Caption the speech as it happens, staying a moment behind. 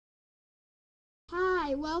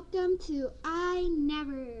Hi, welcome to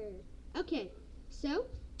INEVER. Okay, so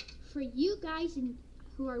for you guys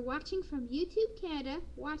who are watching from YouTube Canada,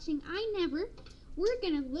 watching INEVER, we're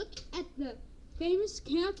gonna look at the famous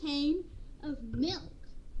campaign of Milk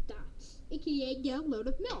Dots, aka Get a Load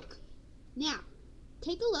of Milk. Now,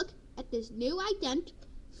 take a look at this new ident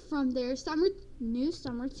from their summer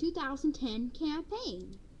 2010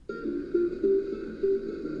 campaign.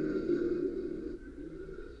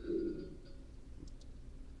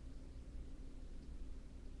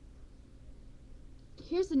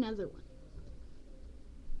 Here's another one.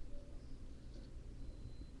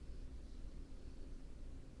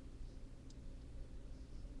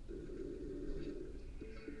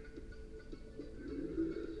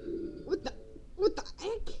 What the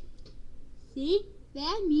heck? See?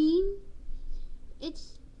 That means it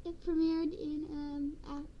premiered in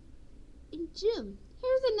June.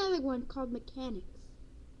 Here's another one called Mechanics.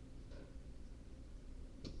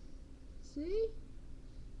 See?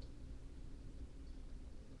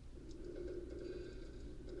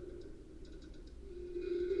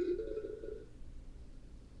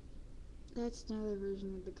 That's another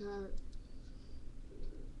version of the car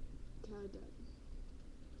dog.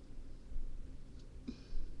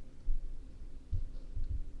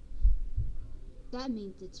 That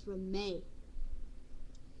means it's from May.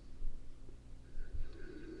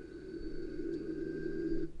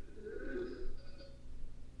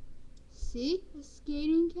 See? A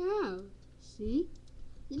skating cow. See?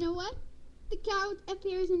 You know what? The cow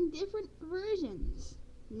appears in different versions.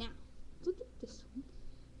 Now, look at this one.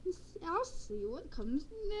 I'll see what comes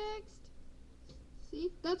next. See?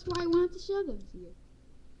 That's why I wanted to show them to you.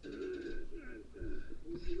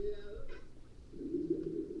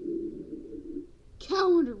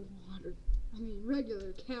 Cow underwater. I mean,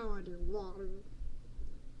 regular cow underwater.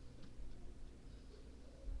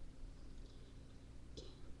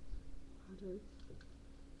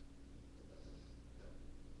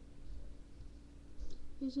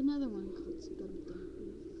 Here's another one called Scum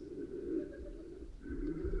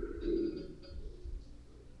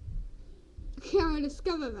Cow in a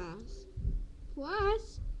Scumamass.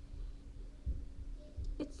 Plus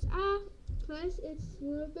it's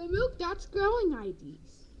one of the Milk Dots growing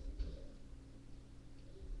IDs.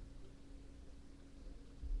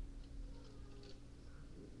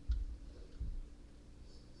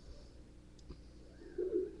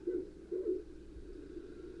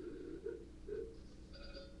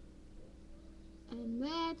 And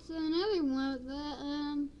that's another one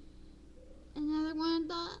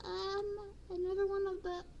of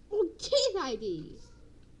the old teeth IDs.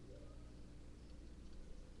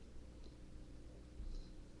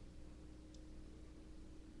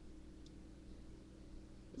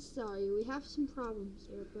 Sorry, we have some problems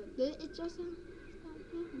here, but it just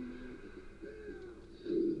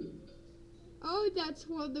oh, that's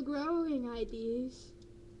one of the growing IDs.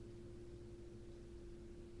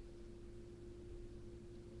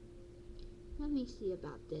 Let me see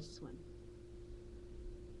about this one.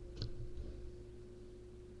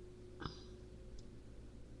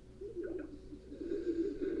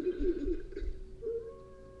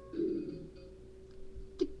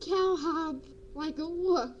 The cow hopped like a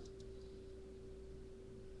wolf.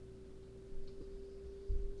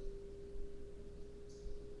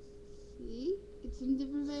 See? It's in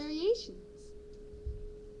different variations.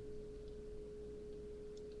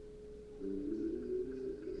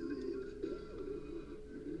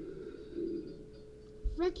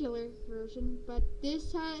 Regular version, but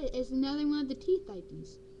this is another one of the teeth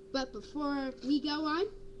IDs. But before we go on,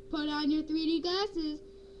 put on your 3D glasses.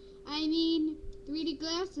 I mean 3D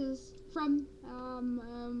glasses from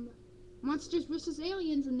Monsters vs.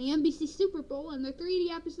 Aliens in the NBC Super Bowl and the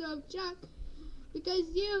 3D episode of Chuck, because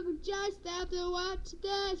you just have to watch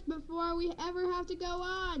this before we ever have to go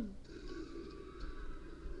on.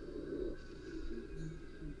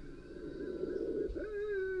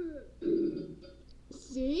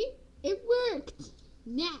 See? It worked!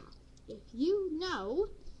 Now, if you know,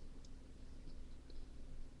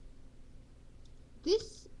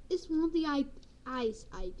 this is one of the eyes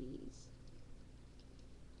IDs.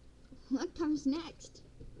 What comes next?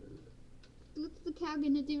 What's the cow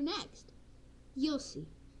gonna do next? You'll see.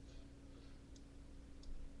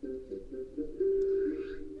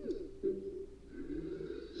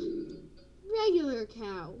 Regular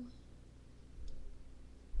cow.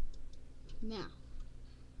 Now.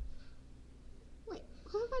 Wait,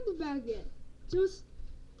 how about the bag yet?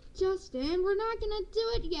 Justin, we're not gonna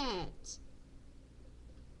do it yet.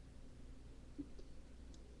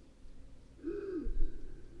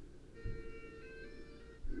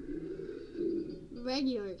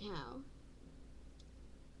 Regular cow.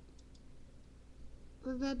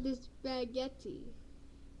 What about this spaghetti?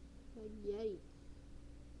 Spaghetti.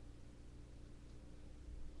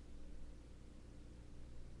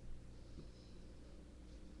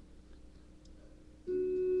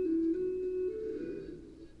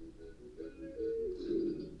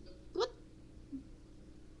 What?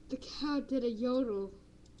 The cow did a yodel.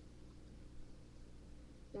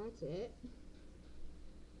 That's it.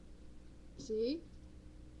 See?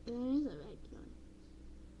 That is a red one.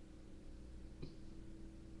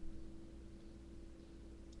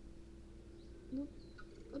 Nope.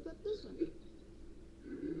 What about this one?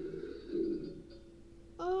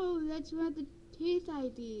 Oh, that's one of the teeth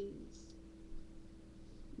IDs.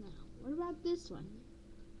 Now, what about this one?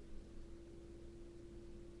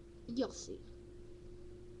 You'll see.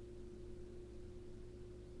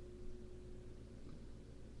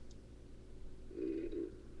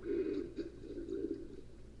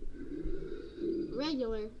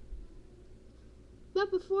 Regular.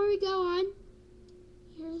 But before we go on,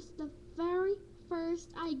 here's the very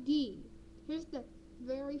first ID. Here's the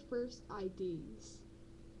very first IDs.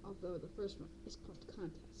 Although the first one is called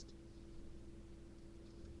contest.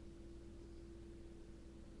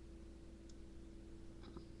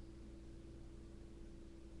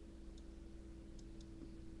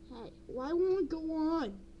 Hey, why won't it go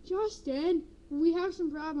on? Justin, we have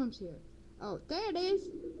some problems here. Oh, there it is.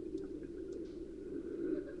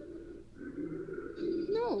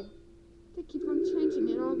 No, they keep on changing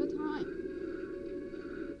it all the time.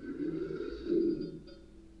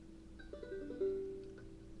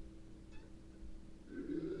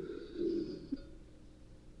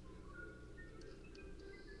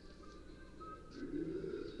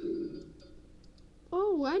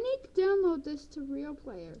 Oh, I need to download this to Real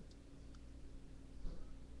Player.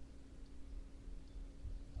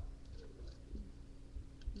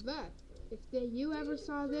 But if you ever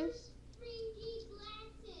saw this,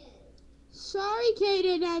 sorry,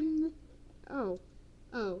 Kaden. Oh,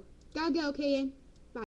 gotta go, Kaden.